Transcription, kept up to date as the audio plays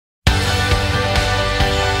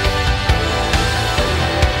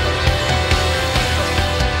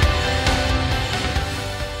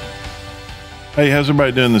Hey, how's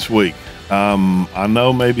everybody doing this week? I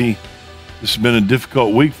know maybe this has been a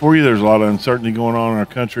difficult week for you. There's a lot of uncertainty going on in our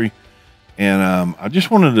country. And I just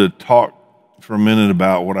wanted to talk for a minute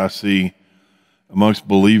about what I see amongst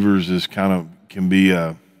believers as kind of can be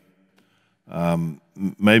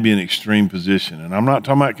maybe an extreme position. And I'm not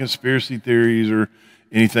talking about conspiracy theories or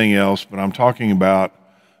anything else, but I'm talking about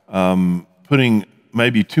putting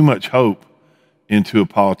maybe too much hope into a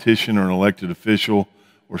politician or an elected official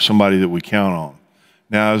or somebody that we count on.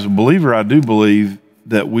 Now, as a believer, I do believe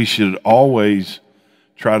that we should always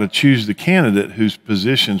try to choose the candidate whose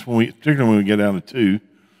positions, particularly when we get down to two,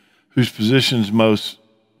 whose positions most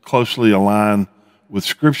closely align with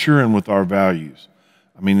Scripture and with our values.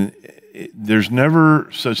 I mean, there's never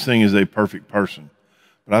such thing as a perfect person.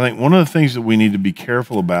 But I think one of the things that we need to be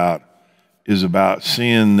careful about is about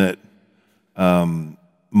seeing that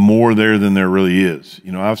more there than there really is.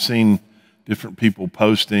 You know, I've seen different people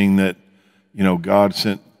posting that, you know, God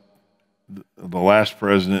sent the last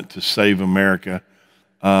president to save America.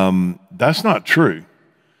 That's not true.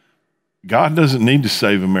 God doesn't need to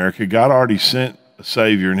save America. God already sent a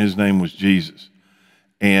Savior, and His name was Jesus.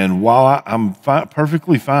 And while I'm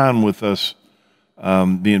perfectly fine with us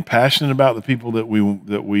being passionate about the people that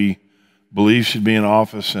we believe should be in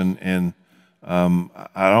office, and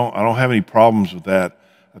I don't have any problems with that.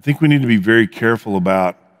 I think we need to be very careful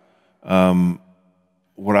about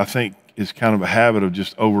what I think is kind of a habit of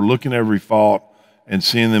just overlooking every fault and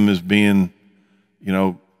seeing them as being, you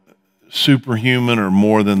know, superhuman or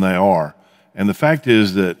more than they are. And the fact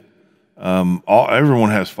is that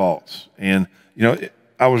everyone has faults. And, you know,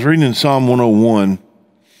 I was reading in Psalm 101,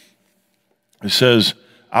 it says,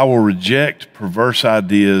 I will reject perverse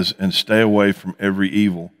ideas and stay away from every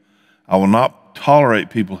evil. I will not tolerate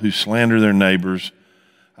people who slander their neighbors.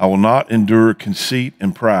 I will not endure conceit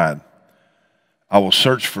and pride. I will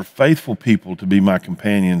search for faithful people to be my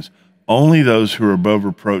companions. Only those who are above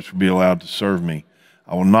reproach will be allowed to serve me.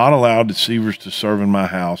 I will not allow deceivers to serve in my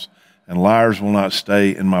house, and liars will not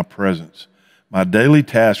stay in my presence. My daily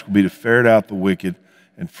task will be to ferret out the wicked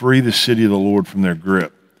and free the city of the Lord from their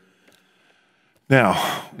grip.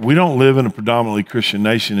 Now, we don't live in a predominantly Christian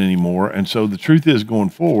nation anymore, and so the truth is going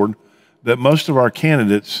forward that most of our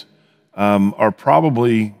candidates are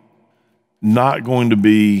probably not going to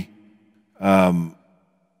be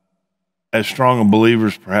as strong of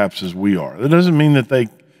believers perhaps as we are. That doesn't mean that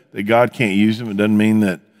God can't use them. It doesn't mean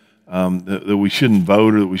that we shouldn't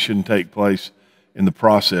vote or that we shouldn't take place in the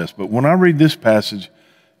process. But when I read this passage,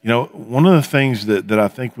 you know, one of the things that I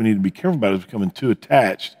think we need to be careful about is becoming too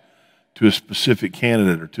attached to a specific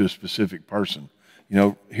candidate or to a specific person. You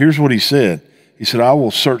know, here's what he said. He said, I will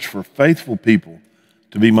search for faithful people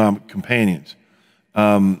to be my companions.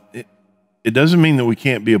 It doesn't mean that we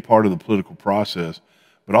can't be a part of the political process,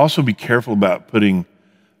 but also be careful about putting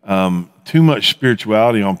too much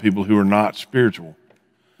spirituality on people who are not spiritual.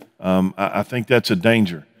 I think that's a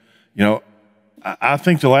danger. You know, I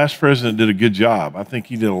think the last president did a good job. I think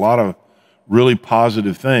he did a lot of really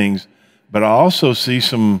positive things, but I also see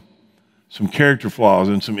some character flaws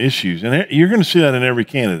and some issues. And you're going to see that in every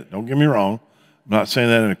candidate. Don't get me wrong. I'm not saying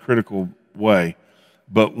that in a critical way.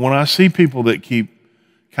 But when I see people that keep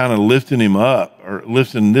kind of lifting him up or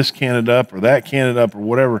lifting this candidate up or that candidate up or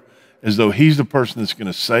whatever, as though he's the person that's going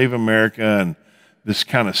to save America and this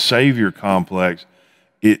kind of savior complex,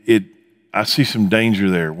 I see some danger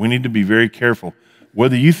there. We need to be very careful.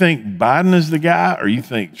 Whether you think Biden is the guy or you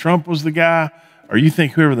think Trump was the guy or you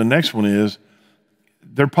think whoever the next one is,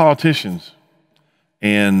 they're politicians.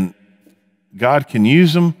 And God can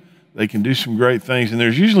use them. They can do some great things. And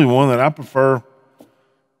there's usually one that I prefer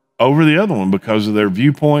over the other one because of their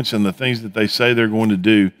viewpoints and the things that they say they're going to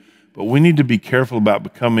do. But we need to be careful about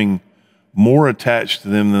becoming more attached to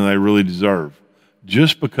them than they really deserve,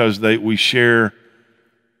 just because we share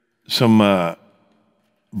some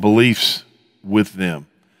beliefs with them.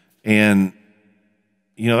 And,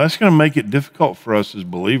 you know, that's going to make it difficult for us as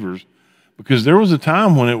believers, because there was a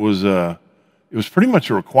time when it was pretty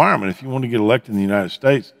much a requirement. If you want to get elected in the United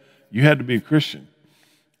States, you had to be a Christian.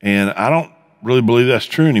 And I don't really believe that's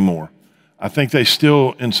true anymore. I think they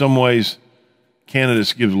still, in some ways,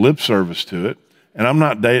 candidates give lip service to it. And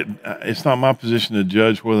it's not my position to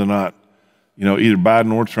judge whether or not, you know, either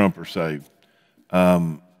Biden or Trump are saved.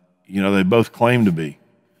 You know, they both claim to be.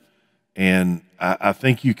 And I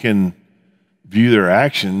think you can view their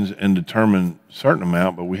actions and determine a certain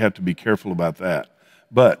amount, but we have to be careful about that.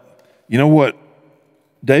 But you know what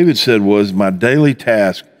David said was, my daily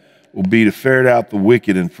task will be to ferret out the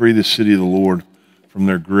wicked and free the city of the Lord from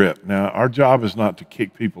their grip. Now, our job is not to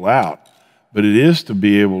kick people out, but it is to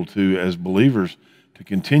be able to, as believers, to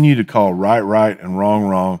continue to call right, right, and wrong,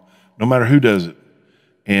 wrong, no matter who does it.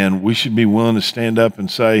 And we should be willing to stand up and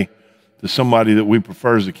say to somebody that we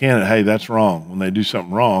prefer as a candidate, hey, that's wrong, when they do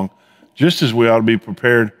something wrong, just as we ought to be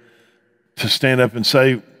prepared to stand up and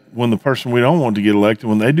say, when the person we don't want to get elected,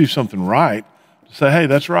 when they do something right, to say, hey,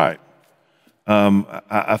 that's right.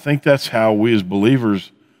 I think that's how we as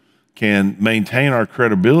believers can maintain our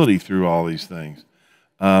credibility through all these things.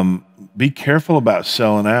 Be careful about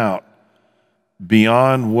selling out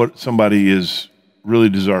beyond what somebody really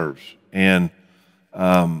deserves. And,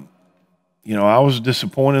 you know, I was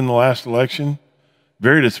disappointed in the last election,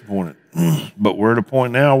 very disappointed. But we're at a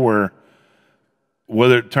point now where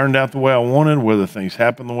whether it turned out the way I wanted, whether things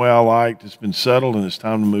happened the way I liked, it's been settled and it's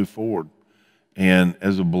time to move forward. And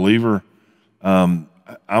as a believer, I'm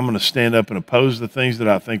going to stand up and oppose the things that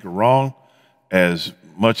I think are wrong as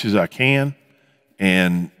much as I can.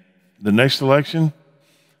 And the next election,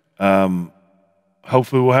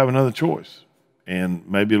 hopefully we'll have another choice. And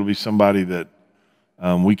maybe it'll be somebody that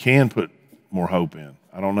we can put more hope in.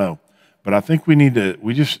 I don't know. But I think we need to,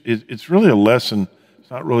 it's really a lesson.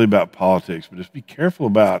 It's not really about politics, but just be careful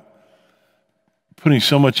about putting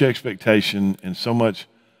so much expectation and so much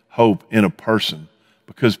hope in a person,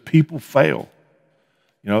 because people fail.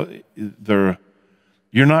 You know,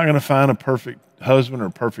 you're not going to find a perfect husband or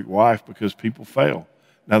a perfect wife because people fail.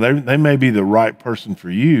 Now, they may be the right person for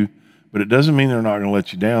you, but it doesn't mean they're not going to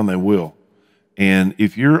let you down. They will. And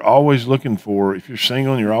if you're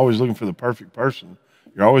single and you're always looking for the perfect person,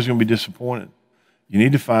 you're always going to be disappointed. You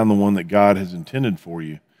need to find the one that God has intended for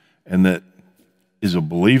you and that is a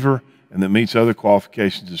believer and that meets other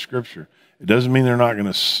qualifications of Scripture. It doesn't mean they're not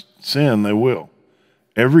going to sin. They will.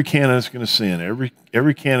 Every candidate's going to sin.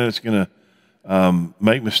 Every candidate's going to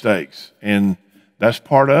make mistakes, and that's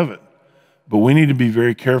part of it. But we need to be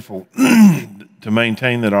very careful to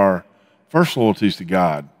maintain that our first loyalty is to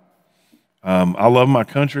God. I love my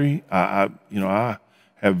country. I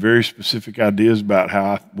have very specific ideas about how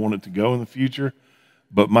I want it to go in the future,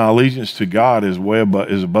 but my allegiance to God is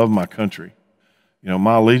above my country. You know,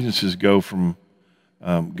 my allegiances go from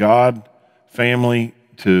God, family,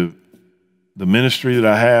 to the ministry that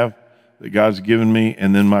I have, that God's given me,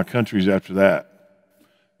 and then my country's after that.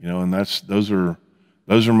 You know, and those are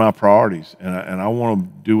my priorities, and I want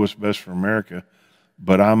to do what's best for America,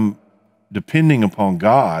 but I'm depending upon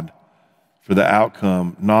God for the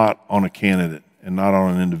outcome, not on a candidate and not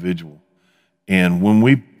on an individual. And when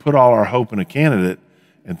we put all our hope in a candidate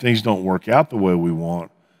and things don't work out the way we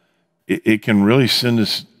want, it can really send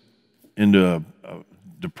us into a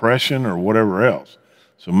depression or whatever else.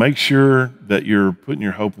 So make sure that you're putting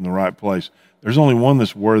your hope in the right place. There's only one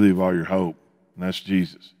that's worthy of all your hope, and that's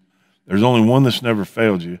Jesus. There's only one that's never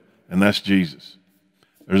failed you, and that's Jesus.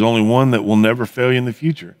 There's only one that will never fail you in the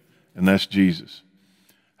future, and that's Jesus.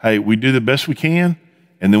 Hey, we do the best we can,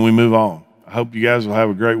 and then we move on. I hope you guys will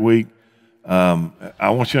have a great week. I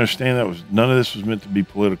want you to understand that none of this was meant to be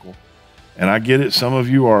political. And I get it. Some of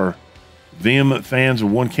you are vehement fans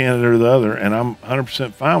of one candidate or the other, and I'm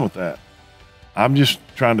 100% fine with that. I'm just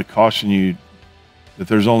trying to caution you that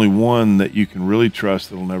there's only one that you can really trust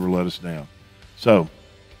that will never let us down. So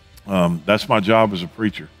that's my job as a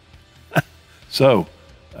preacher. So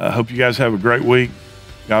I hope you guys have a great week.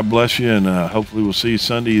 God bless you, and hopefully we'll see you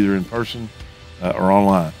Sunday either in person or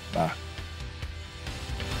online. Bye.